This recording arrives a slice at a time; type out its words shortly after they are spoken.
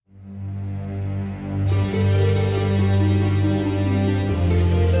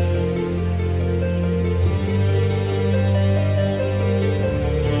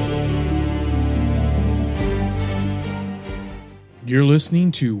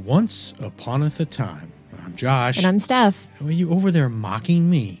listening to Once Uponeth a Time. I'm Josh. And I'm Steph. Are you over there mocking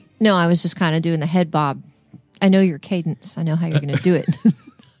me? No, I was just kind of doing the head bob. I know your cadence. I know how you're going to do it.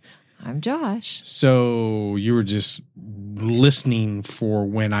 I'm Josh. So you were just listening for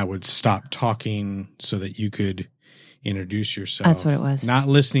when I would stop talking so that you could introduce yourself. That's what it was. Not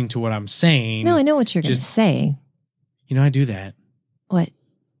listening to what I'm saying. No, I know what you're going to say. You know, I do that. What?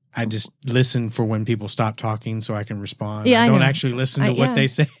 I just listen for when people stop talking so I can respond. Yeah, I don't know. actually listen to what they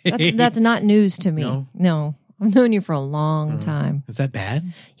say. That's not news to me. No. I've known you for a long time. Is that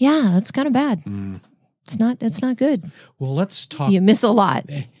bad? Yeah, that's kind of bad. It's not good. Well, let's talk. You miss a lot.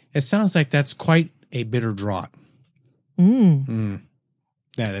 It sounds like that's quite a bitter draught. That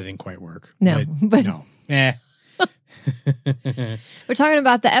didn't quite work. No, but no. We're talking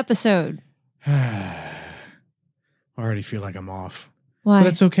about the episode. I already feel like I'm off. Why? But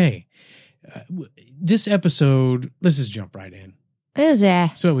it's okay. This episode, let's just jump right in.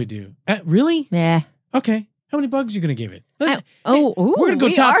 That's what we do. Really? Yeah. Okay. How many bugs are you going to give it? We're going to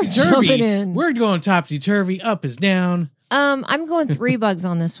go topsy-turvy. In. We're going topsy-turvy. Up is down. I'm going 3 bugs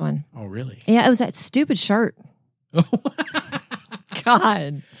on this one. Oh, really? Yeah, it was that stupid shirt.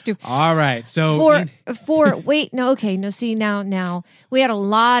 God, stupid. All right. So see now we had a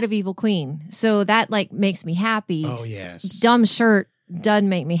lot of Evil Queen. So that like makes me happy. Oh, yes. Dumb shirt doesn't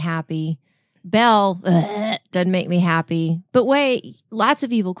make me happy. Belle doesn't make me happy. But wait, lots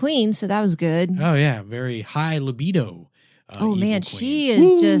of Evil Queen, so that was good. Oh, yeah. Very high libido. Oh, man, Queen. she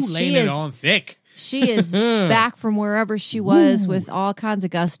is laying it on thick. She is back from wherever she was with all kinds of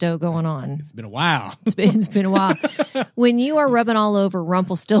gusto going on. It's been a while. It's been a while. When you are rubbing all over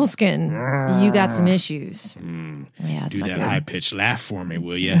Rumpelstiltskin, you got some issues. Yeah, it's do not that good. high-pitched laugh for me,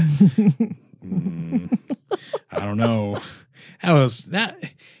 will you? I don't know.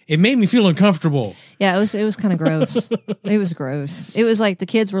 It made me feel uncomfortable. Yeah, it was kind of gross. It was gross. It was like the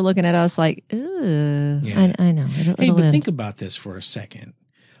kids were looking at us like, ugh. Yeah. I know. It'll but end. think about this for a second.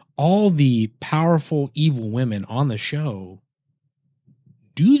 All the powerful evil women on the show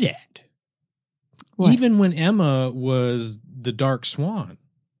do that. What? Even when Emma was the Dark Swan.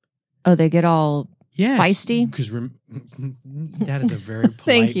 Oh, they get all feisty? Because that is a very polite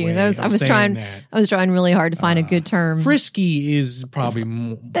Thank you. way I was trying really hard to find a good term. Frisky is probably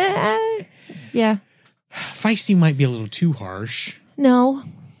more. Yeah. Feisty might be a little too harsh. No.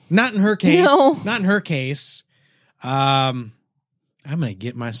 Not in her case. No. Not in her case. I'm going to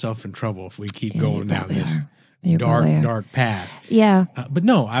get myself in trouble if we keep going down this dark path. Yeah. But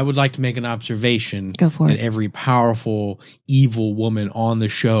no, I would like to make an observation. Go for that it. Every powerful, evil woman on the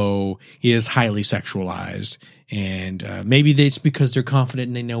show is highly sexualized. And maybe it's because they're confident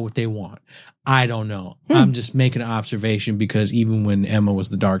and they know what they want. I don't know. I'm just making an observation because even when Emma was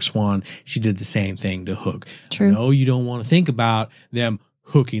the Dark Swan, she did the same thing to Hook. True. I know you don't want to think about them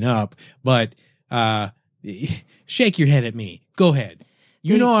hooking up, but shake your head at me. Go ahead.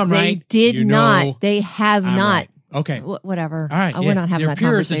 I'm right. They did not. They have I'm not. Right. Okay. Whatever. All right. We're not having they're that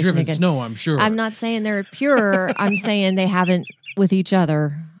pure as the conversation driven again. snow, I'm sure. I'm not saying they're pure. I'm saying they haven't with each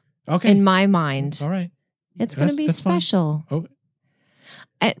other. Okay. In my mind. All right. It's going to be special. Oh.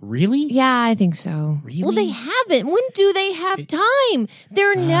 Really? Yeah, I think so. Really? Well, they haven't. When do they have time?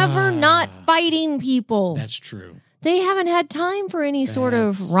 They're never not fighting people. That's true. They haven't had time for any sort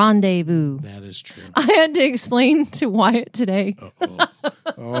of rendezvous. That is true. I had to explain to Wyatt today.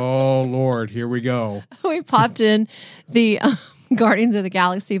 Oh, Lord. Here we go. We popped in the Guardians of the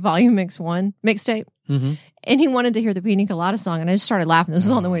Galaxy Volume Mix 1 mixtape. Mm-hmm. And he wanted to hear the Pina Colada song. And I just started laughing. This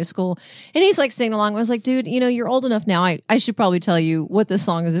was on the way to school. And he's like singing along. I was like, dude, you're old enough now. I should probably tell you what this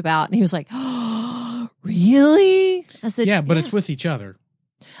song is about. And he was like, oh, really? I said, yeah, but it's with each other.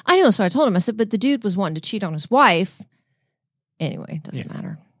 I know. So I told him, I said, but the dude was wanting to cheat on his wife. Anyway, it doesn't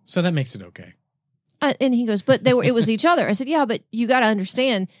matter. So that makes it okay. And he goes, but it was each other. I said, yeah, but you got to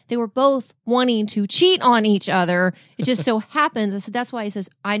understand, they were both wanting to cheat on each other. It just so happens. I said, that's why he says,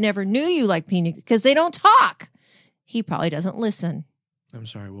 I never knew you like Pina, because they don't talk. He probably doesn't listen. I'm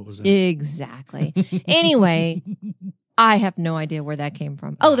sorry, what was that? Exactly. Anyway, I have no idea where that came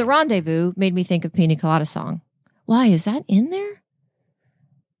from. Oh, the rendezvous made me think of Pina Colada song. Why, is that in there?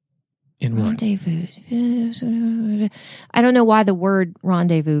 In what? Rendezvous. I don't know why the word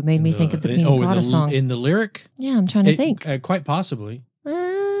rendezvous made me think of the Pina Colada song. In the lyric? Yeah, I'm trying to think. Quite possibly. I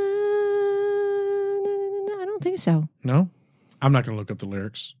don't think so. No? I'm not going to look up the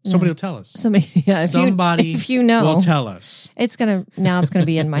lyrics. Somebody will tell us. Somebody if you know, will tell us. It's going to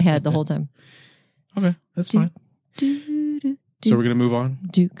be in my head the whole time. Okay, that's fine. So we're going to move on?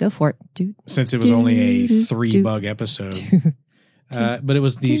 Go for it. Since it was only a 3-bug episode. But it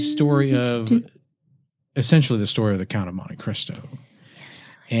was the story of, essentially the story of the Count of Monte Cristo.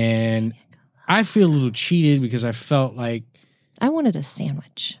 And I feel a little cheated because I felt like, I wanted a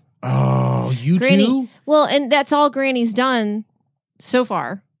sandwich. oh, you Granny, too? well, and that's all Granny's done so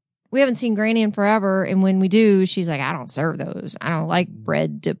far. We haven't seen Granny in forever, and when we do, she's like, I don't serve those. I don't like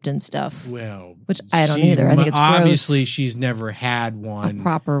bread dipped in stuff. Well, which I don't either. I think it's obviously gross. she's never had A one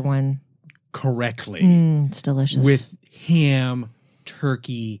proper one. correctly It's delicious. with ham,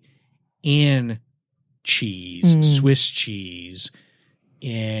 turkey, and cheese, Swiss cheese,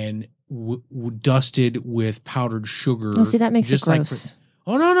 and dusted with powdered sugar. Oh, see, that makes it just like gross.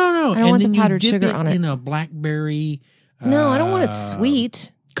 oh no! I don't and want then the you powdered dip sugar on it. in a blackberry. No, I don't want it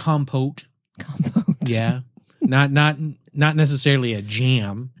sweet. Compote. Compote. Yeah, not necessarily a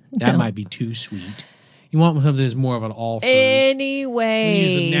jam. That No. might be too sweet. You want something that's more of an all fruit.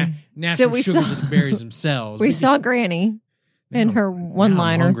 Anyway, Using natural we sugars saw- of the berries themselves. we saw Granny and Now- her now I'm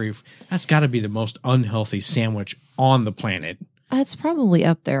one-liner. hungry. That's got to be the most unhealthy sandwich on the planet. That's probably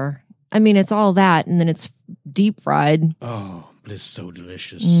up there. I mean, it's all that, and then it's deep fried. Oh, but it's so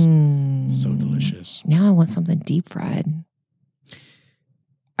delicious. Mm. So delicious. Now I want something deep fried.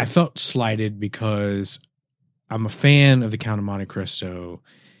 I felt slighted because I'm a fan of the Count of Monte Cristo,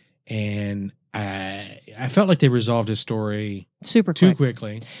 and I felt like they resolved his story Super too quick.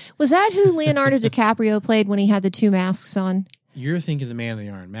 quickly. Was that who Leonardo DiCaprio played when he had the two masks on? You're thinking the Man in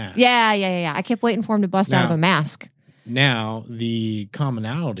the Iron Mask. Yeah. I kept waiting for him to bust out of Now- a mask. Now the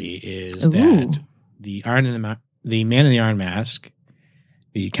commonality is Ooh. that the Man in the Iron Mask,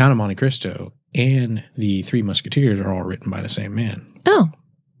 the Count of Monte Cristo, and the Three Musketeers are all written by the same man. Oh,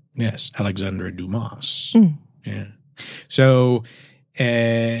 Yes, Alexandre Dumas. Mm. Yeah. So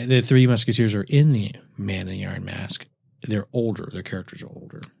the Three Musketeers are in the Man in the Iron Mask. They're older. Their characters are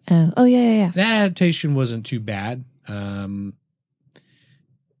older. Yeah. The adaptation wasn't too bad.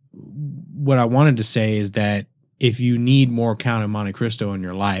 What I wanted to say is that if you need more Count of Monte Cristo in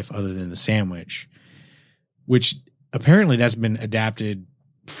your life other than the sandwich, which apparently that's been adapted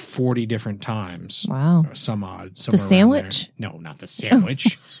 40 different times. Wow. Or some odd. The sandwich? No, not the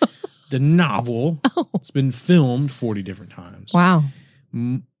sandwich. The novel. Oh. It's been filmed 40 different times. Wow.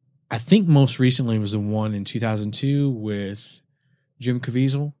 I think most recently was the one in 2002 with Jim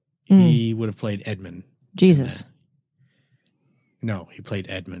Caviezel. Mm. He would have played Edmund. Jesus. No, he played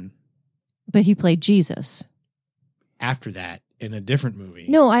Edmund. But he played Jesus. After that, in a different movie.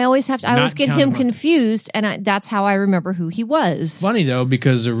 No, I always have to. I Not always get Count him of Monte- confused, and that's how I remember who he was. Funny though,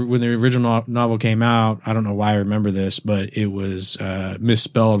 because when the original novel came out, I don't know why I remember this, but it was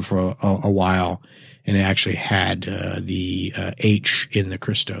misspelled for a while, and it actually had the H in the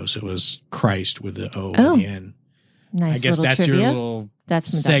Christos. It was Christ with the O at the end. Nice I guess little that's trivia. your little That's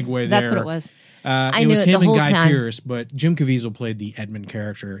segue That's what there. it was. It knew was it the him and whole Guy time. Pearce, but Jim Caviezel played the Edmund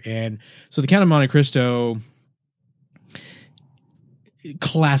character, and so the Count of Monte Cristo.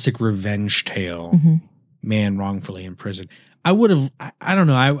 Classic revenge tale, man wrongfully imprisoned. I would have, I don't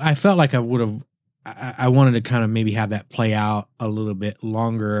know. I felt like I would have, I wanted to kind of maybe have that play out a little bit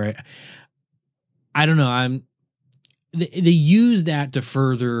longer. I don't know. They use that to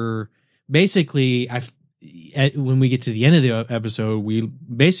further, basically, when we get to the end of the episode, we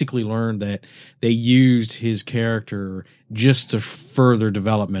basically learned that they used his character just to further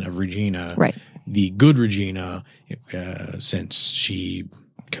development of Regina. Right. The good Regina, since she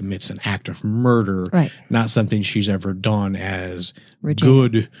commits an act of murder, Right. not something she's ever done as Regina.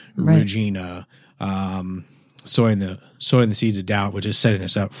 good Right. Regina, sowing the seeds of doubt, which is setting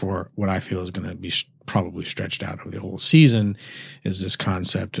us up for what I feel is going to be probably stretched out over the whole season, is this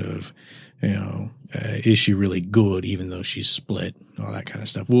concept of, is she really good even though she's split, all that kind of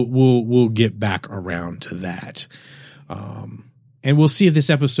stuff. We'll get back around to that. And we'll see if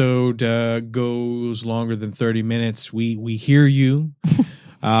this episode goes longer than 30 minutes. We hear you.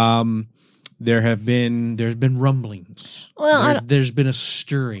 There's been rumblings. Well, there's been a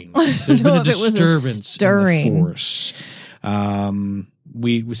stirring. There's been a if it was a disturbance stirring. in the force.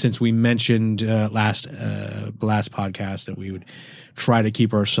 Since we mentioned last podcast that we would try to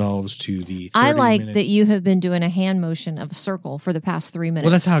keep ourselves to the 30 I like minute. that you have been doing a hand motion of a circle for the past 3 minutes.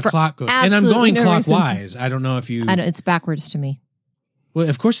 Well, that's how a For clock goes, and I'm absolutely going no reason. clockwise. I don't know if you. It's backwards to me. Well,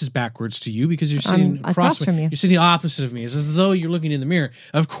 of course it's backwards to you because you're sitting I'm across from you. You're sitting opposite of me. It's as though you're looking in the mirror.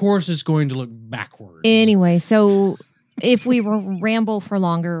 Of course it's going to look backwards. Anyway, so if we ramble for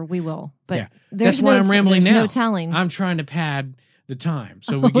longer, we will. But Yeah. there's That's why no, I'm rambling there's now. no telling. I'm trying to pad the time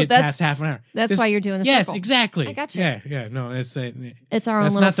so we get that's- past half an hour. that's why you're doing the Yes, circle. exactly. I got you. Yeah. No, It's our own that's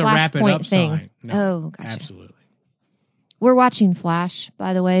little not the wrap it up flashpoint thing. sign. No, Oh, gotcha. absolutely. We're watching Flash,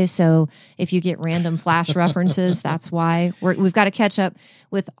 by the way. So if you get random Flash references, that's why. We've got to catch up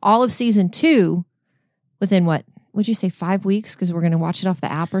with all of season 2 within would you say 5 weeks? Because we're going to watch it off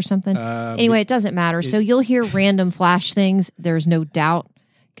the app or something. Anyway, it doesn't matter. So you'll hear random Flash things. There's no doubt,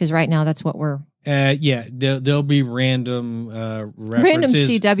 because right now that's what we're. Yeah, there'll be random references. Random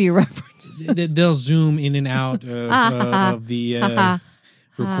CW references. They'll zoom in and out of the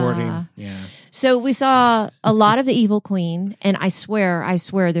recording. Yeah. So we saw a lot of the Evil Queen, and I swear,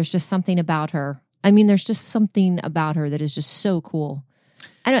 there's just something about her. I mean, there's just something about her that is just so cool.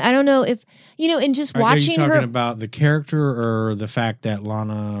 I don't know if, and just watching her. Are you talking about the character or the fact that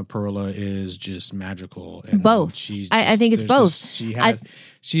Lana Parrilla is just magical? And both. I think it's both.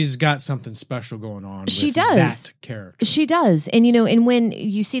 She's got something special going on. She with does. That character. She does. And, and when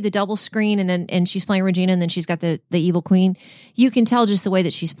you see the double screen and she's playing Regina and then she's got the Evil Queen, you can tell just the way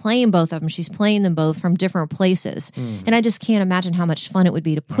that she's playing both of them. She's playing them both from different places. And I just can't imagine how much fun it would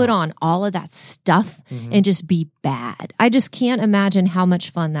be to put on all of that stuff and just be bad. I just can't imagine how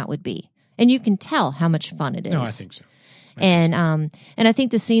much fun that would be. And you can tell how much fun it is. No, I think so. And I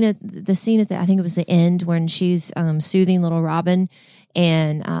think the scene at I think it was the end when she's soothing little Robin,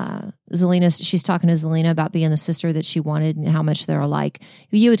 and she's talking to Zelena about being the sister that she wanted and how much they're alike.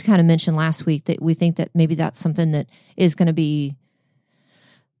 You had kind of mentioned last week that we think that maybe that's something that is going to be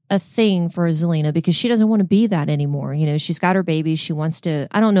a thing for Zelena, because she doesn't want to be that anymore. She's got her baby. She wants to.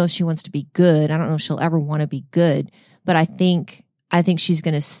 I don't know if she wants to be good. I don't know if she'll ever want to be good. But I think she's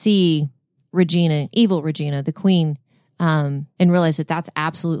going to see Regina, evil Regina, the queen, and realize that that's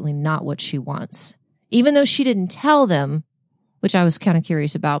absolutely not what she wants. Even though she didn't tell them, which I was kind of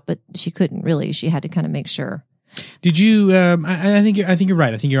curious about, but she couldn't really. She had to kind of make sure. Did you? I think you're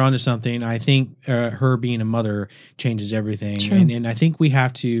right. I think you're onto something. I think her being a mother changes everything, and I think we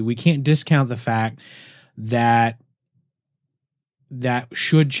can't discount the fact that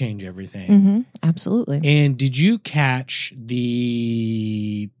should change everything. Absolutely. And did you catch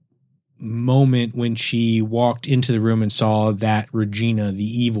the moment when she walked into the room and saw that Regina, the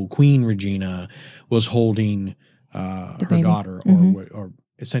evil Queen Regina, was holding her daughter, or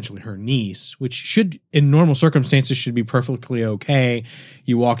essentially her niece, which should, in normal circumstances, should be perfectly okay.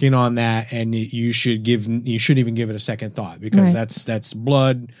 You walk in on that, and you shouldn't even give it a second thought, because that's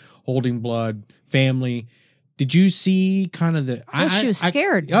blood, holding blood, family. Did you see kind of the? She was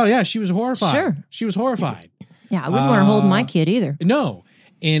scared. Oh yeah, she was horrified. Sure, she was horrified. Yeah, I wouldn't want her holding my kid either. No.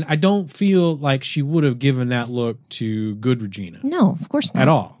 And I don't feel like she would have given that look to good Regina. No, of course not. At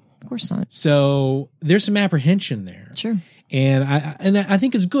all. Of course not. So there's some apprehension there. Sure. And I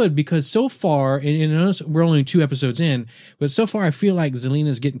think it's good, because so far, and I know we're only 2 episodes in, but so far I feel like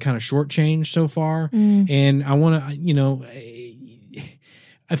Zelena's getting kind of shortchanged so far. And I want to,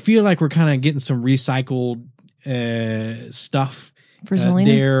 I feel like we're kind of getting some recycled stuff for Zelena?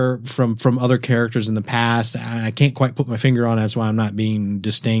 There from other characters in the past. I can't quite put my finger on it. That's why I'm not being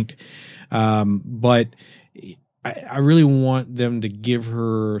distinct. But I really want them to give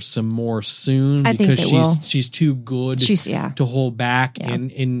her some more soon, because she's too good to hold back. Yeah.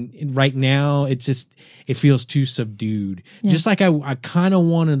 And right now it feels too subdued. Yeah. Just like I kind of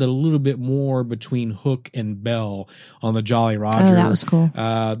wanted a little bit more between Hook and Belle on the Jolly Roger. Oh, that was cool.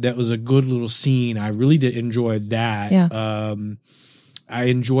 That was a good little scene. I really did enjoy that. Yeah. I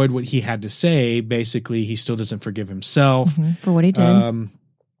enjoyed what he had to say. Basically, he still doesn't forgive himself for what he did.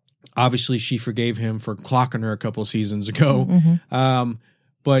 Obviously, she forgave him for clocking her a couple seasons ago.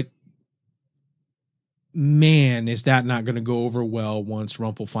 But man, is that not going to go over well once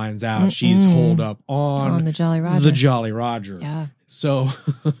Rumpel finds out she's holed up on the Jolly Roger. The Jolly Roger. Yeah. So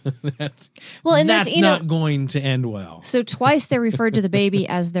that's not going to end well. So twice they referred to the baby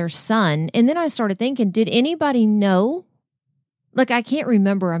as their son. And then I started thinking, did anybody know? Like, I can't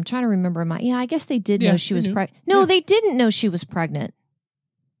remember. I'm trying to remember. I guess they did know she was pregnant. No, they didn't know she was pregnant.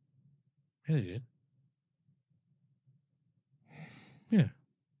 Yeah, they did. Yeah.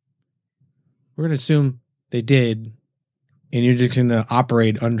 We're going to assume they did, and you're just going to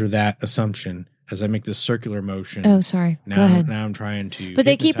operate under that assumption as I make this circular motion. Oh, sorry. Now, Go ahead. Now I'm trying to. But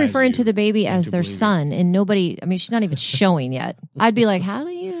they keep referring to the baby as their son, and nobody. I mean, she's not even showing yet. I'd be like, how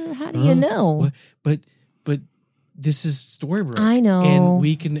do you know? But this is Storybrooke. I know, and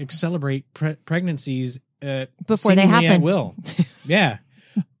we can celebrate pregnancies before they happen. At will. Yeah,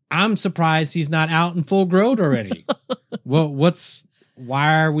 I'm surprised he's not out in full growth already. Well,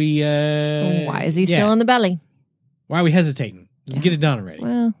 why are we? Why is he still in the belly? Why are we hesitating? Let's get it done already.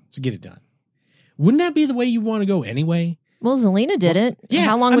 Well, let's get it done. Wouldn't that be the way you want to go anyway? Well, Zelena did it. Yeah,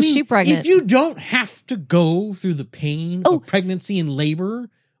 how long was she pregnant? If you don't have to go through the pain of pregnancy and labor,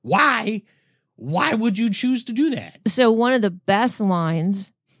 why would you choose to do that? So one of the best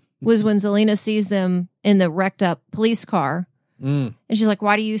lines was when Zelena sees them in the wrecked up police car. And she's like,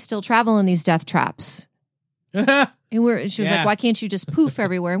 why do you still travel in these death traps? And she was like, why can't you just poof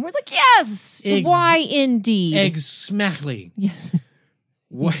everywhere? And we're like, yes. Why indeed? Exactly. Yes.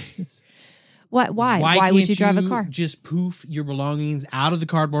 What? Why would you drive a car? Just poof your belongings out of the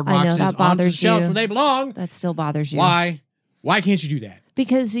cardboard I know, boxes that onto the bothers shelves you. where they belong? That still bothers you. Why? Why can't you do that?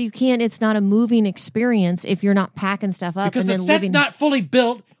 Because you can't. It's not a moving experience if you're not packing stuff up. Because and the then set's living. not fully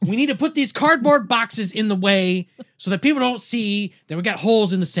built. We need to put these cardboard boxes in the way so that people don't see that we got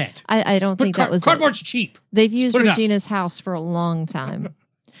holes in the set. I don't think that was cardboard's cheap. They've used put it up. Regina's house for a long time.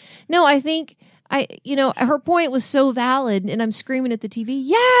 No, I think her point was so valid, and I'm screaming at the TV.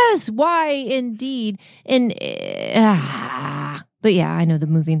 Yes, why indeed? And but yeah, I know the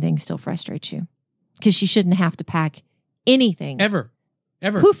moving thing still frustrates you because she shouldn't have to pack anything ever.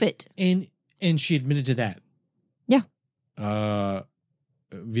 Poof it. And she admitted to that. Yeah.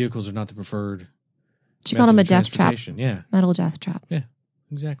 Vehicles are not the preferred. She called him a death trap. Yeah. Metal death trap. Yeah,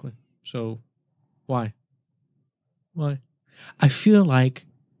 exactly. So why? I feel like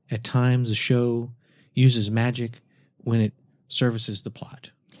at times the show uses magic when it services the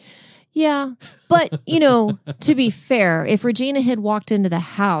plot. Yeah. But, to be fair, if Regina had walked into the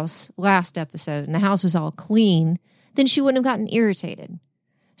house last episode and the house was all clean, then she wouldn't have gotten irritated.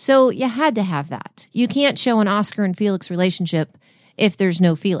 So you had to have that. You can't show an Oscar and Felix relationship if there's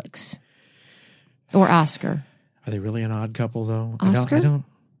no Felix or Oscar. Are they really an odd couple, though? Oscar? I don't.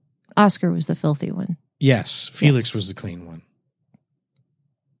 Oscar was the filthy one. Yes, Felix was the clean one.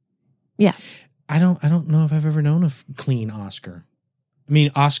 Yeah. I don't know if I've ever known a clean Oscar. I mean,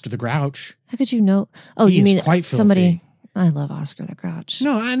 Oscar the Grouch. How could you know? Oh, He you is mean quite somebody? filthy. I love Oscar the Grouch.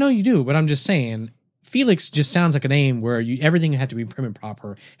 No, I know you do, but I'm just saying, Felix just sounds like a name where everything had to be prim and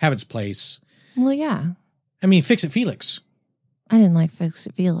proper, have its place. Well, yeah. I mean, Fix It Felix. I didn't like Fix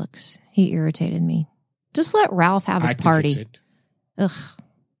It Felix. He irritated me. Just let Ralph have his I can party. fix it. Ugh.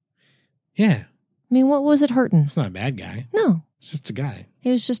 Yeah, I mean, what was it hurting? it's not a bad guy. No. It's just a guy. It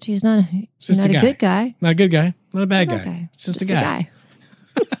was just, he's not just a a guy. good guy. Not a good guy. Not a bad Not guy. a It's just a guy.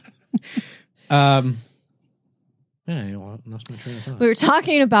 Yeah, I lost my train of thought. We were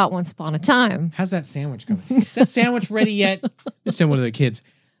talking about Once Upon a Time. How's that sandwich coming? Is that sandwich ready yet? Just send one of the kids.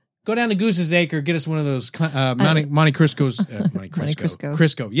 Go down to Goose's Acre, get us one of those Monte Cristo's. Monte Cristo.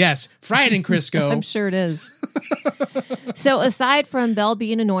 Crisco. Yes. Fry it in Crisco. I'm sure it is. So aside from Belle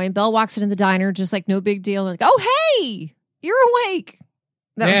being annoying, Belle walks into the diner just like no big deal. Like, oh, hey, you're awake.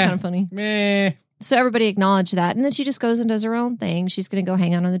 That was kind of funny. Meh. So everybody acknowledged that. And then she just goes and does her own thing. She's going to go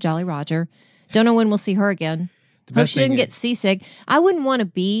hang out on the Jolly Roger. Don't know when we'll see her again. Hope she didn't get seasick. I wouldn't want to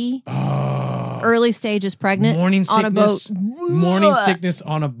be early stages pregnant Morning on a boat. sickness. Morning sickness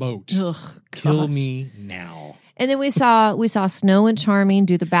on a boat. Ugh, Kill gosh. me now. And then we saw Snow and Charming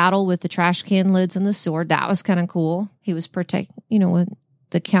do the battle with the trash can lids and the sword. That was kind of cool. He was when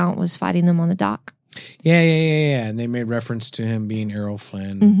the Count was fighting them on the dock. Yeah. And they made reference to him being Errol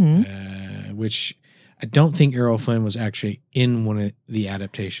Flynn, which I don't think Errol Flynn was actually in one of the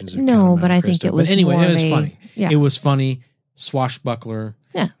adaptations. Of No, Count but of I Monte think Cristo. it was But anyway, more it was of a- funny. yeah. It was funny. Swashbuckler.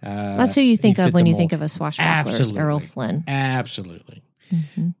 Yeah. That's who you think of when you think of a swashbuckler, is Errol Flynn. Absolutely.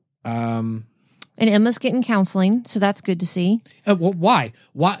 And Emma's getting counseling, so that's good to see. Why?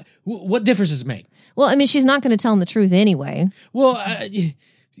 What difference does it make? Well, I mean, she's not going to tell him the truth anyway. Well,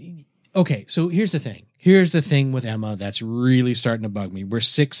 okay, so here's the thing. Here's the thing with Emma that's really starting to bug me. We're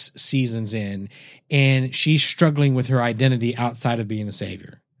 6 seasons in, and she's struggling with her identity outside of being the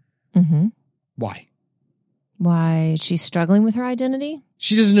savior. Mm-hmm. Why? Why she's struggling with her identity?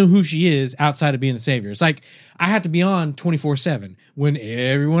 She doesn't know who she is outside of being the savior. It's like, I have to be on 24/7 when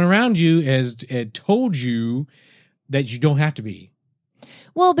everyone around you has told you that you don't have to be.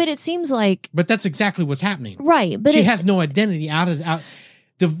 Well, but it seems like... But that's exactly what's happening. Right, but she has no identity out.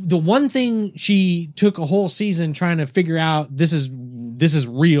 The one thing she took a whole season trying to figure out, this is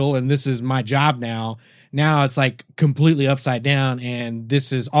real and this is my job now. Now it's like completely upside down and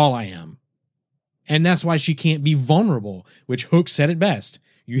this is all I am. And that's why she can't be vulnerable, which Hook said it best.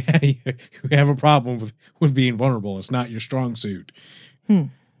 You have a problem with being vulnerable. It's not your strong suit.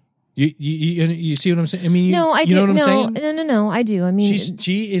 You see what I'm saying? I mean, no, I you do. know what I'm saying? No, I do. I mean,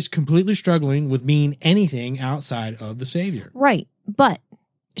 she is completely struggling with being anything outside of the savior. Right. But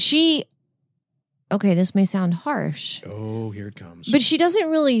okay, this may sound harsh. Oh, here it comes. But she doesn't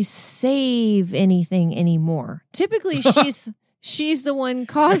really save anything anymore. Typically, she's the one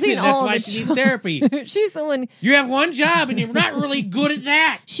causing That's all why the she needs therapy. She's the one. You have one job and you're not really good at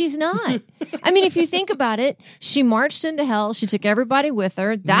that. She's not. I mean, if you think about it, she marched into hell. She took everybody with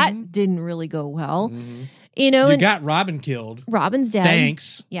her. That didn't really go well. Mm-hmm. You know, You and got Robin killed. Robin's dead.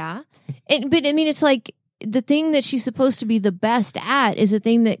 Thanks. Yeah. But I mean, it's like the thing that she's supposed to be the best at is the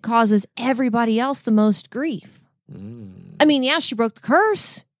thing that causes everybody else the most grief. I mean, yeah, she broke the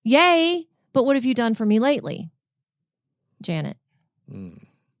curse. Yay. But what have you done for me lately, Janet?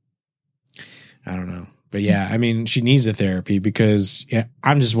 I don't know. But yeah, I mean, she needs the therapy because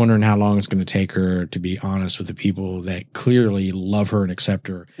I'm just wondering how long it's going to take her to be honest with the people that clearly love her and accept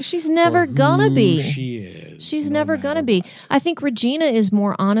her. She's never gonna be. She is. She's never gonna be. I think Regina is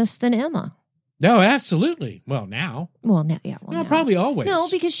more honest than Emma. No, absolutely. Well, now. Well, now, yeah. Well, No, now. probably always. No,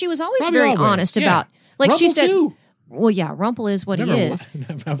 because she was always Probably very always. honest Yeah. about, like she Rumple said. too. Well, yeah, Rumple is what Never he is.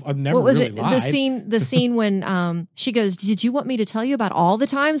 I've never What was really it? lied. The scene when she goes, "Did you want me to tell you about all the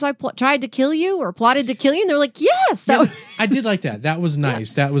times I tried to kill you or plotted to kill you?" And they're like, "Yes." That was I did like that. That was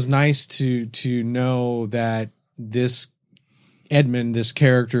nice. That was nice to know that this Edmund, this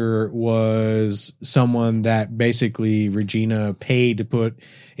character, was someone that basically Regina paid to put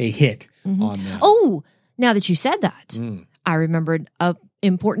a hit on them. Oh, now that you said that, I remembered a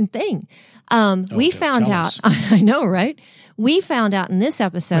important thing. We found tell out. us. I know, right? We found out in this I'm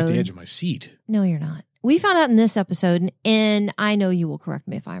at episode. the edge of my seat. No, you're not. We found out in this episode, and I know you will correct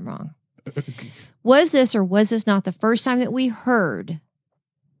me if I'm wrong. Was this or was this not the first time that we heard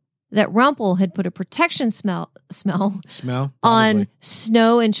that Rumple had put a protection smell Smell on Probably.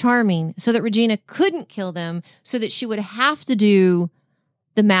 Snow and Charming so that Regina couldn't kill them, so that she would have to do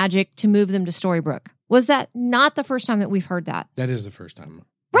the magic to move them to Storybrooke? Was that not the first time that we've heard that? That is the first time.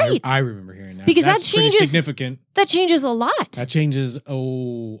 Right. I remember hearing that. Because That's that pretty changes- significant. That changes a lot. That changes a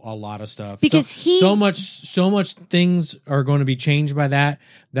lot of stuff. Because so much things are going to be changed by that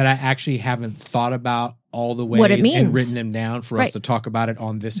I actually haven't thought about all the ways What it and means. written them down for us Right. to talk about it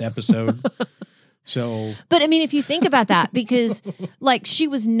on this episode. So But I mean, if you think about that, because like she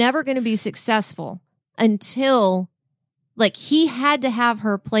was never going to be successful until like he had to have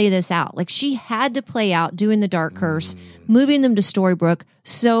her play this out. Like she had to play out doing the Dark Curse, moving them to Storybrooke.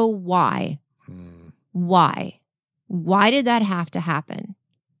 So why? Why? Why did that have to happen?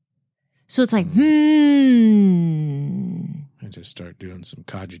 So it's like, I just start doing some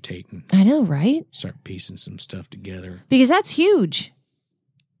cogitating, I know, right? start piecing some stuff together. Because that's huge.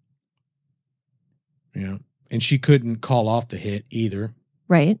 You know, and she couldn't call off the hit either.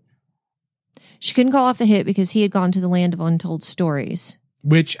 Right? She couldn't call off the hit because he had gone to the land of untold stories.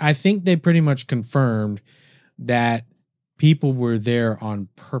 Which I think they pretty much confirmed that people were there on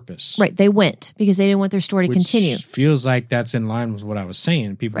purpose. Right. They went because they didn't want their story to Which continue. feels like that's in line with what I was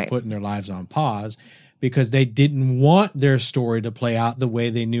saying. People Right. putting their lives on pause because they didn't want their story to play out the way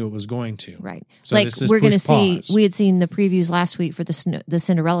they knew it was going to. Right. So like this is we're going to push see, pause. we had seen the previews last week for the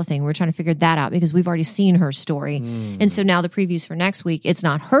Cinderella thing. We're trying to figure that out because we've already seen her story. And so now the previews for next week, it's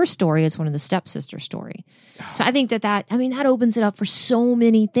not her story. It's one of the stepsister story. So I think that opens it up for so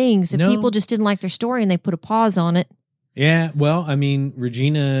many things. If No. people just didn't like their story and they put a pause on it. Yeah. Well, I mean,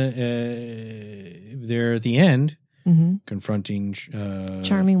 Regina, there at the end, confronting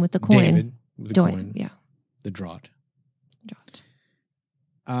Charming with the coin. David with the coin. Yeah. The draught. Dropped.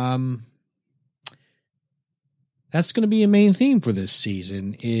 That's going to be a main theme for this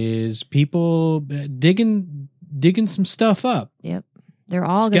season is people digging some stuff up. Yep. They're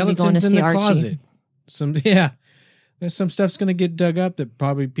all going to be going to Skeletons see in the Archie. closet. There's some stuff's going to get dug up that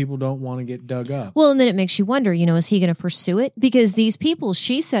probably people don't want to get dug up. Well, and then it makes you wonder, is he going to pursue it? Because these people,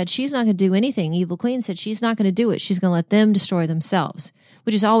 she said she's not going to do anything. Evil Queen said she's not going to do it. She's going to let them destroy themselves,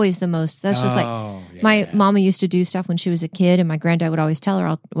 which is always the most, that's just like, my mama used to do stuff when she was a kid, and my granddad would always tell her,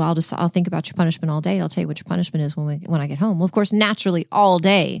 I'll think about your punishment all day. I'll tell you what your punishment is when I get home. Well, of course, naturally, all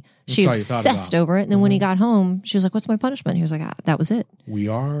day, she all you thought obsessed about. over it. And then when he got home, she was like, what's my punishment? He was like, that was it. We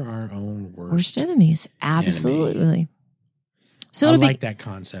are our own Worst enemies. Absolutely. So I it'll like be, that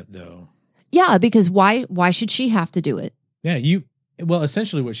concept though. yeah, because why should she have to do it? Yeah,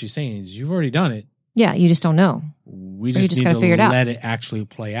 essentially what she's saying is you've already done it. Yeah, you just don't know. We you just just need gotta to figure it out. let it actually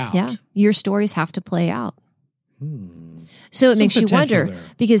play out. Yeah, your stories have to play out. So it Some makes you potential wonder, there.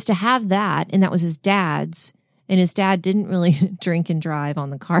 because to have that, and that was his dad's, and his dad didn't really drink and drive on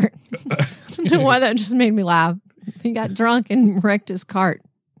the cart. I don't know why that just made me laugh. He got drunk and wrecked his cart.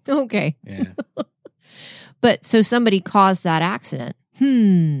 Okay. Yeah. But so somebody caused that accident.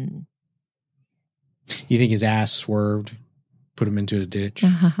 You think his ass swerved, put him into a ditch?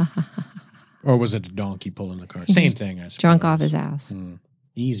 Or was it a donkey pulling the car? Same thing, I suppose. Drunk off his ass.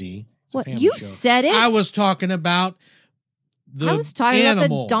 Easy. It's a What? family You show. said it? I was talking about the I was talking animal.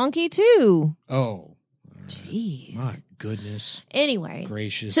 about the donkey too. Oh. Jeez. My goodness. Anyway.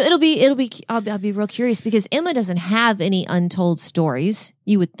 Gracious. So I'll be real curious because Emma doesn't have any untold stories,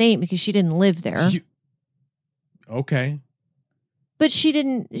 you would think, because she didn't live there. Okay. But she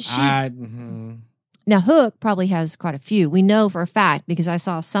didn't, Now, Hook probably has quite a few. We know for a fact because I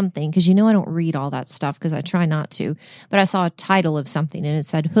saw something, because I don't read all that stuff because I try not to, but I saw a title of something and it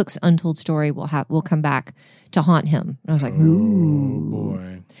said Hook's untold story will come back to haunt him. And I was like, ooh.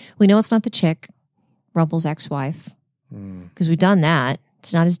 Boy. We know it's not the chick, Rumple's ex-wife, because we've done that.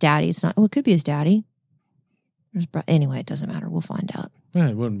 It's not his daddy. It's not, it could be his daddy. Anyway, it doesn't matter. We'll find out. Well,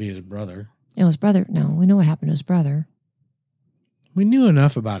 it wouldn't be his brother. It was brother. No, we know what happened to his brother. We knew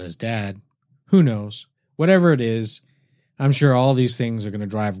enough about his dad. Who knows? Whatever it is, I'm sure all these things are going to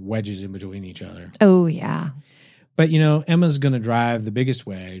drive wedges in between each other. Oh, yeah. But, Emma's going to drive the biggest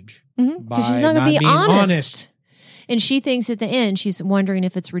wedge Because she's not going to be honest. And she thinks at the end, she's wondering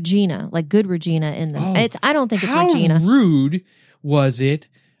if it's Regina, like good Regina in them. I don't think it's Regina. How rude was it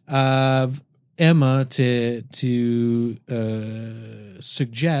of Emma to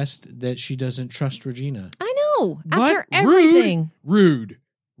suggest that she doesn't trust Regina? I know. After everything. Rude.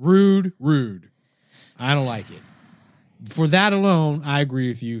 I don't like it. For that alone, I agree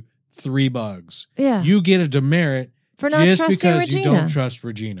with you. 3 bugs. Yeah. You get a demerit for not just trusting because Regina. you don't trust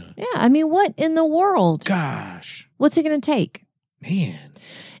Regina. Yeah. I mean, what in the world? Gosh. What's it going to take? Man.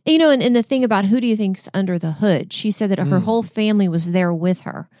 And the thing about who do you think's under the hood? She said that her whole family was there with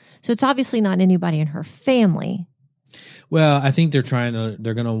her. So it's obviously not anybody in her family. Well, I think they're going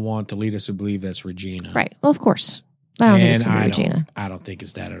to want to lead us to believe that's Regina. Right. Well, of course. I don't think it's going to be Regina. I don't think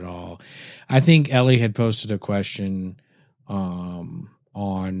it's that at all. I think Ellie had posted a question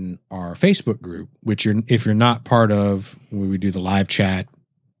on our Facebook group, which if you're not part of, where we do the live chat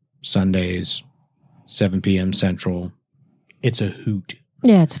Sundays, 7 p.m. Central, it's a hoot.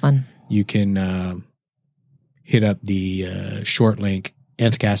 Yeah, it's fun. You can hit up the short link,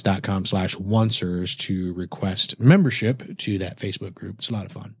 nthcast.com/oncers to request membership to that Facebook group. It's a lot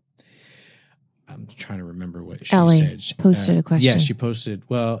of fun. I'm trying to remember what she Ellie said. She posted a question. Yeah, she posted.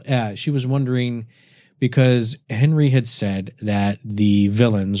 Well, she was wondering because Henry had said that the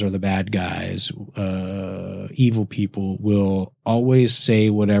villains or the bad guys, evil people, will always say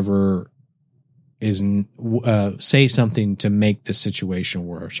whatever is say something to make the situation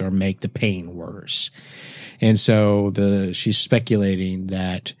worse or make the pain worse. And so she's speculating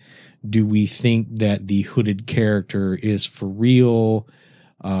that, do we think that the hooded character is for real?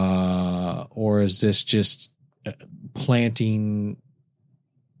 Or is this just planting?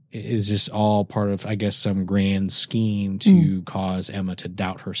 Is this all part of, I guess, some grand scheme to cause Emma to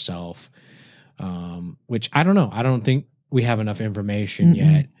doubt herself? Which I don't know. I don't think we have enough information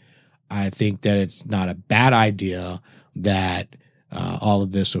yet. I think that it's not a bad idea that all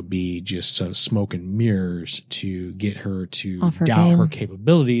of this will be just smoke and mirrors to get her to doubt her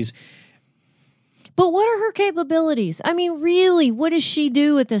capabilities. But what are her capabilities? I mean, really, what does she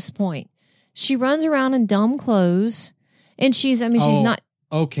do at this point? She runs around in dumb clothes, and she's not.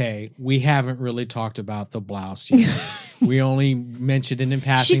 Okay, we haven't really talked about the blouse yet. We only mentioned it in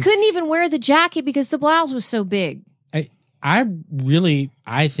passing. She couldn't even wear the jacket because the blouse was so big. I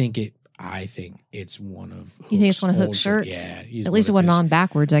think it's one of Hook's. You think it's one of Hook's shirts? Yeah. At least it wasn't on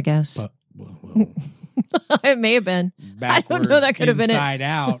backwards, I guess. But, well, it may have been. Backwards, I don't know. That could have been it. Inside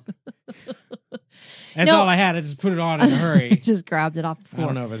out. That's all I had. I just put it on in a hurry. Just grabbed it off the floor.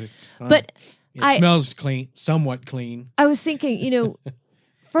 I don't know. But it smells clean, somewhat clean. I was thinking,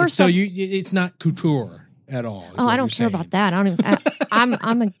 first so it's not couture at all. I don't care about that. I don't even.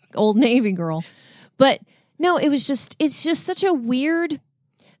 I'm an Old Navy girl, but no, it's just such a weird.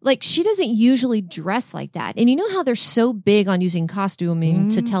 Like, she doesn't usually dress like that. And you know how they're so big on using costuming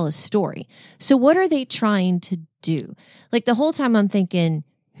to tell a story. So what are they trying to do? Like, the whole time I'm thinking,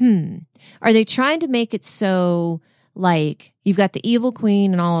 are they trying to make it so, like, you've got the evil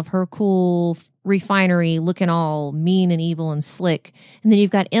queen and all of her cool refinery looking all mean and evil and slick. And then you've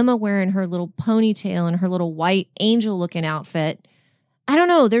got Emma wearing her little ponytail and her little white angel looking outfit. I don't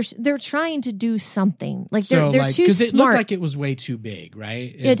know. They're trying to do something. Like they're too smart. It looked like it was way too big,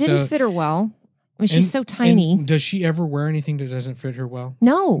 right? Yeah, it didn't fit her well. I mean, she's so tiny. And does she ever wear anything that doesn't fit her well?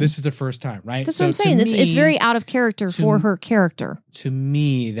 No. This is the first time, right? That's what I'm saying. It's very out of character for her character. To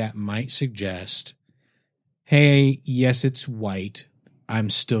me, that might suggest, hey, yes, it's white. I'm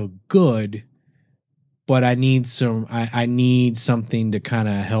still good, but I need something to kind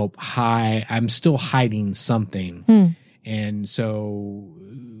of help hide. I'm still hiding something. And so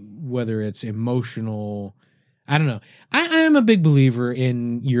whether it's emotional, I don't know. I am a big believer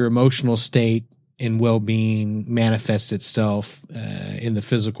in your emotional state and well-being manifests itself in the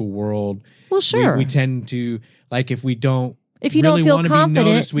physical world. Well, sure. We tend to, like, if we don't If you really don't feel want to confident,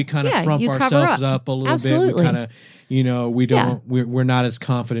 be noticed, we kind of frump you cover ourselves up a little bit. Absolutely. We kind of, we don't, we're not as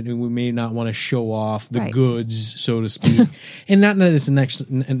confident, and we may not want to show off the Right. goods, so to speak. And not that it's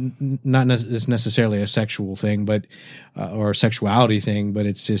it's necessarily a sexual thing, but or a sexuality thing, but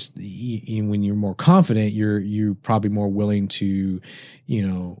it's just when you're more confident, you're probably more willing to,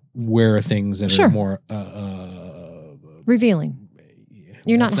 wear things that Sure. are more revealing.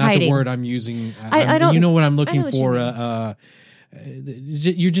 You're that's not not hiding. the word I'm using. I don't. You know what I'm I looking know what you for.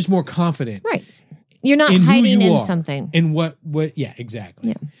 You're just more confident, Right. You're not in who hiding you in are. something. And what? Yeah,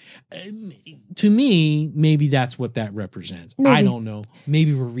 exactly. To me, maybe that's what that represents. I Maybe. don't know.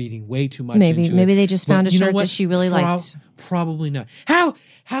 Maybe we're reading way too much. Maybe into maybe it. they just But found a you know shirt what? that she really liked. Probably not. How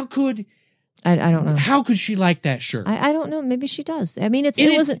could I don't know. how could she like that shirt? I don't know. Maybe she does. I mean, it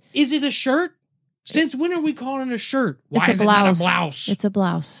And wasn't. Is it a shirt? Since when are we calling it a shirt? Why It's is a it not blouse. a blouse? It's a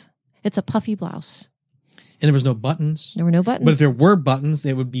blouse. It's a puffy blouse. And there was no buttons. There were no buttons. But if there were buttons,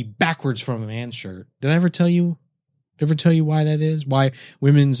 they would be backwards from a man's shirt. Did I ever tell you? Why that is? Why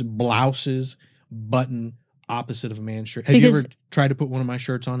women's blouses button opposite of a man's shirt? Have you ever tried to put one of my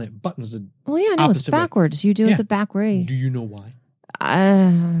shirts on? It buttons the. Well, yeah, no, it's opposite way. backwards. You do Yeah. it the back way. Do you know why?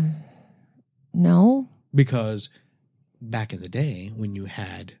 No, Because back in the day when you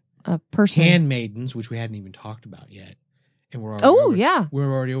had a person. handmaidens, which we hadn't even talked about yet, and we're already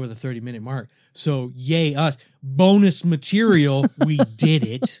we're already over the 30-minute mark. So yay us! Bonus material. We did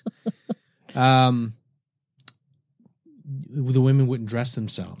it. The women wouldn't dress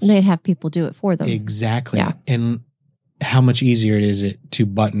themselves. They'd have people do it for them. Exactly. Yeah. And how much easier is it to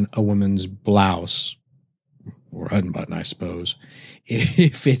button a woman's blouse or unbutton, I suppose,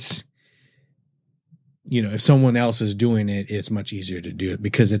 if it's, if someone else is doing it, it's much easier to do it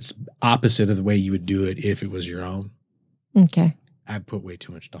because it's opposite of the way you would do it if it was your own. Okay. I put way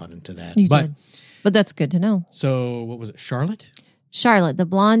too much thought into that. You did. But that's good to know. So what was it? Charlotte, the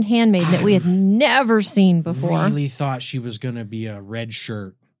blonde handmaiden that we had never seen before. Really thought she was going to be a red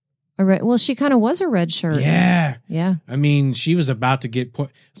shirt. Well, she kind of was a red shirt. Yeah. Yeah. I mean, she was about to get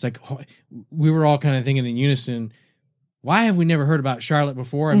put. It's like we were all kind of thinking in unison. Why have we never heard about Charlotte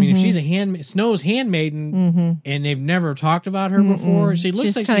before? I mean, if she's a Snow's handmaiden and they've never talked about her before, she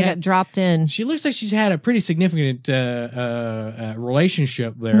looks like kind of got dropped in. She looks like she's had a pretty significant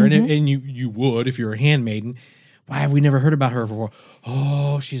relationship there, and you would if you're a handmaiden. Why have we never heard about her before?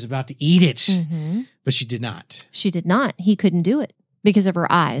 Oh, she's about to eat it, but she did not. She did not. He couldn't do it because of her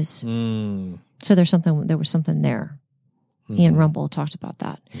eyes. So there was something there. Ian Rumble talked about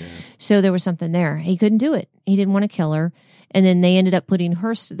that. Yeah. So there was something there. He couldn't do it. He didn't want to kill her. And then they ended up putting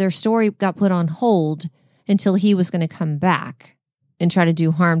their story got put on hold until he was going to come back and try to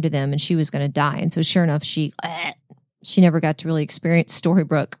do harm to them, and she was going to die. And so sure enough, she never got to really experience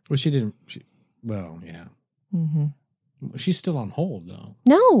Storybrooke. Well, she didn't. Yeah. She's still on hold though.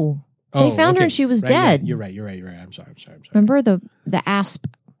 No. They found her and she was dead. Yeah. You're right. I'm sorry. Remember the asp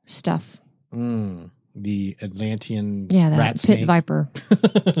stuff? The Atlantean that rat pit snake. viper.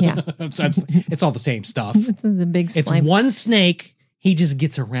 Yeah. It's all the same stuff. It's the big slime. It's one snake. He just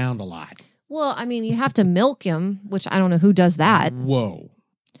gets around a lot. Well, I mean, you have to milk him, which I don't know who does that. Whoa.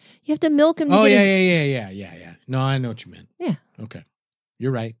 You have to milk him to Oh, get yeah. No, I know what you meant. Yeah. Okay.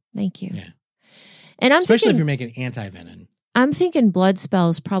 You're right. Thank you. Yeah. And especially if you're making anti-venom. I'm thinking blood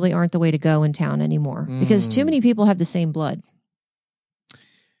spells probably aren't the way to go in town anymore because too many people have the same blood.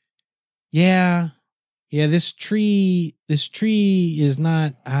 Yeah. Yeah, this tree is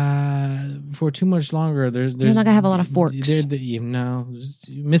not for too much longer. There's not gonna have a lot of forks.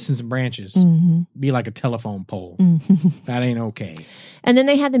 Missing some branches. Be like a telephone pole. That ain't okay. And then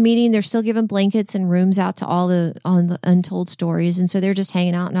they had the meeting. They're still giving blankets and rooms out to all the untold stories, and so they're just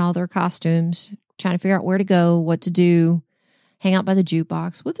hanging out in all their costumes, trying to figure out where to go, what to do. Hang out by the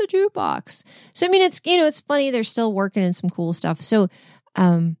jukebox. What's a jukebox? So I mean, it's funny. They're still working in some cool stuff. So.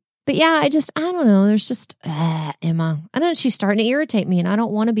 But yeah, I don't know. There's just Emma. I don't know. She's starting to irritate me, and I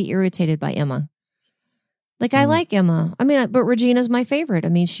don't want to be irritated by Emma. Like I like Emma. I mean, but Regina's my favorite. I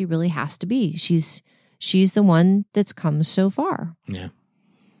mean, she really has to be. She's the one that's come so far. Yeah.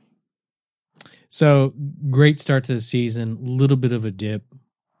 So great start to the season. Little bit of a dip.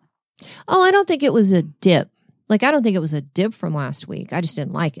 Oh, I don't think it was a dip. Like I don't think it was a dip from last week. I just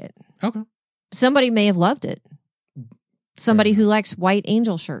didn't like it. Okay. Somebody may have loved it. Somebody who likes white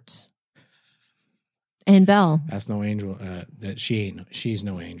angel shirts. And Belle. That's no angel. She's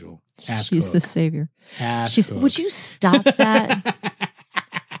no angel. Ask She's Hook. the savior. Hook. Would you stop that?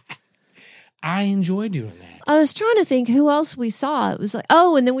 I enjoy doing that. I was trying to think who else we saw. It was like,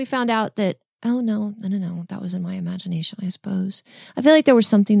 and then we found out that, no. That was in my imagination, I suppose. I feel like there was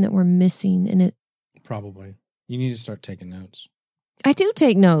something that we're missing in it. Probably. You need to start taking notes. I do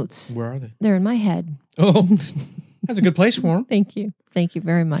take notes. Where are they? They're in my head. Oh, that's a good place for them. Thank you. Thank you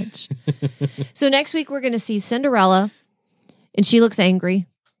very much. So next week, we're going to see Cinderella, and she looks angry.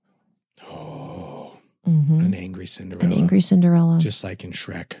 Oh, Mm-hmm. an angry Cinderella. An angry Cinderella. Just like in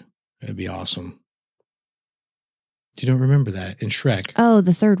Shrek. It'd be awesome. You don't remember that in Shrek? Oh,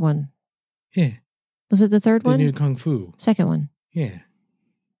 the third one. Yeah. Was it the third The one? new Kung Fu. Second one. Yeah.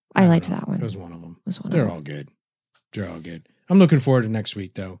 I don't liked know. that one. It was one of them. It was one of They're them. all good. They're all good. I'm looking forward to next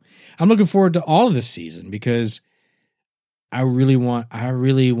week, though. I'm looking forward to all of this season because I really want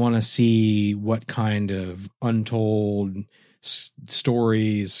to see what kind of untold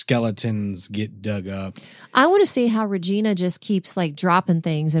stories, skeletons get dug up. I want to see how Regina just keeps like dropping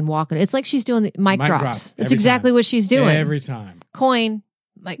things and walking. It's like she's doing the mic Mic drop drops. That's every exactly time. what she's doing. Every time. Coin,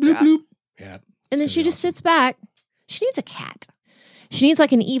 mic Bloop, drop. bloop. Yeah. And then It's she gonna be just sits back. She needs a cat. She needs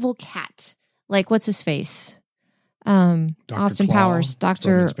like an evil cat. Like what's his face? Dr. Austin Claw Powers. from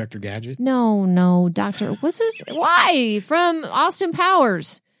Dr. Inspector Gadget. No, Dr. What's his? Why? From Austin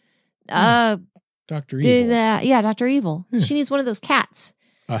Powers. Dr. Evil. Yeah, Dr. Evil. Yeah. She needs one of those cats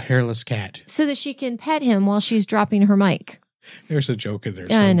A hairless cat. so that she can pet him while she's dropping her mic. There's a joke in there.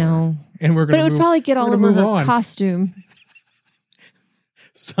 Yeah, I somewhere. know. And we're But going it would probably get all we're over gonna her move on. costume.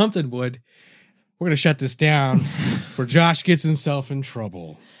 Something would. We're going to shut this down before Josh gets himself in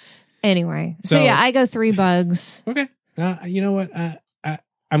trouble. Anyway, so So- yeah, I go 3 bugs. Okay. You know what? I'm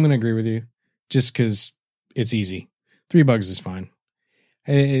going to agree with you just because it's easy. 3 bugs is fine.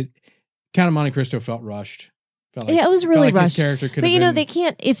 Count of Monte Cristo felt rushed. Felt Yeah, it was really felt like rushed. His character could But have you know, been- they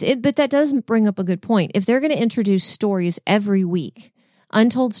can't, but that does bring up a good point. If they're going to introduce stories every week,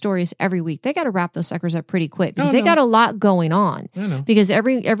 untold stories every week, they got to wrap those suckers up pretty quick because Oh, they no. got a lot going on. I know. Because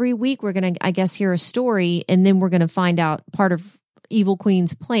every week we're going to, I guess, hear a story and then we're going to find out part of Evil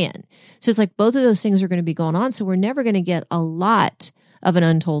Queen's plan. So it's like both of those things are going to be going on. So we're never going to get a lot of an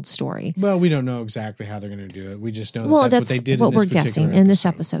untold story. Well, we don't know exactly how they're going to do it. We just know that Well, that's what they did what in this we're particular guessing in this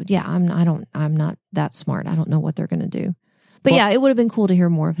episode. Yeah, I'm not that smart. I don't know what they're going to do. But Well- yeah, it would have been cool to hear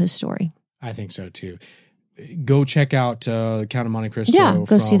more of his story. I think so too. Go check out Count of Monte Cristo. Yeah,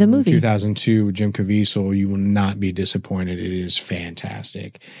 go see the from movie. 2002 with Jim Caviezel. You will not be disappointed. It is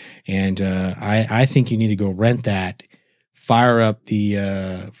fantastic, and I think you need to go rent that. Fire up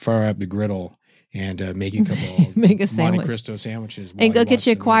the griddle and make a couple of Make a Monte sandwich. Cristo sandwiches while And go you get watch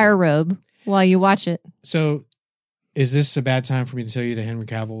you a the choir movie. robe while you watch it. So, is this a bad time for me to tell you that Henry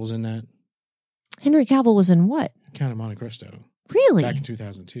Cavill was in that Henry Cavill was in what? Count of Monte Cristo Really? back in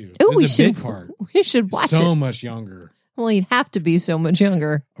 2002? Oh, It was a big part. We should watch So it. much younger. Well, you'd have to be so much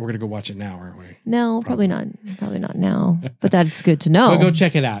younger. We're gonna go watch it now, aren't we? No, probably not. Probably not now. But that's good to know. But go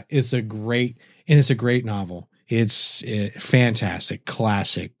check it out. It's a great novel. It's fantastic,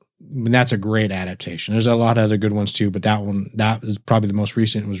 classic. And that's a great adaptation. There's a lot of other good ones too, but that is probably the most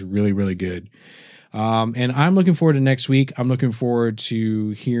recent. It was really, really good. And I'm looking forward to next week. I'm looking forward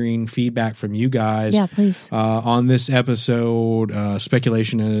to hearing feedback from you guys. Yeah, please. On this episode,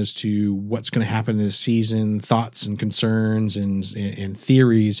 speculation as to what's going to happen this season, thoughts and concerns and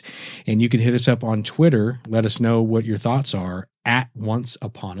theories. And you can hit us up on Twitter. Let us know what your thoughts are at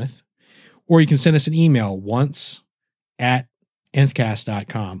OnceUponeth. Or you can send us an email,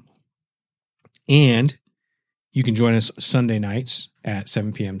 once@nthcast.com. And you can join us Sunday nights at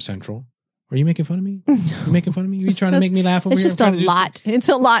 7 p.m. Central. Are you making fun of me? You making fun of me? Are you trying to make me laugh over It's here? just a lot. It's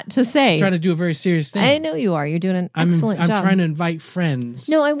a lot to say. Trying to do a very serious thing. I know you are. You're doing an excellent I'm job. trying to invite friends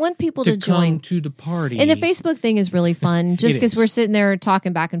No, I want people to come join. to the party. And the Facebook thing is really fun just It because is. we're sitting there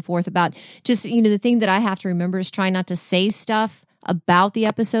talking back and forth about just, the thing that I have to remember is try not to say stuff about the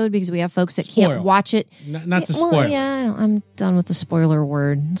episode because we have folks that Spoil. can't watch it. Not to Well, spoil. yeah, I'm done with the spoiler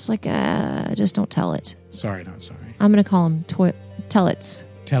word. It's like, just don't tell it. Sorry, not sorry. I'm going to call them tell-its.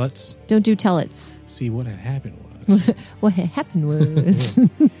 Tell it. Don't do tell-its. See what had happened was What had happened was...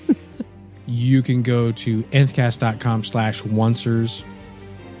 you can go to nthcast.com/oncers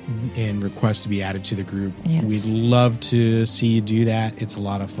and request to be added to the group. Yes. We'd love to see you do that. It's a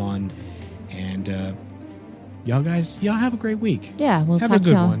lot of fun. And y'all have a great week. Yeah, we'll Have a talk to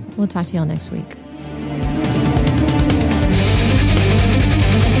good y'all. one. We'll talk to y'all next week.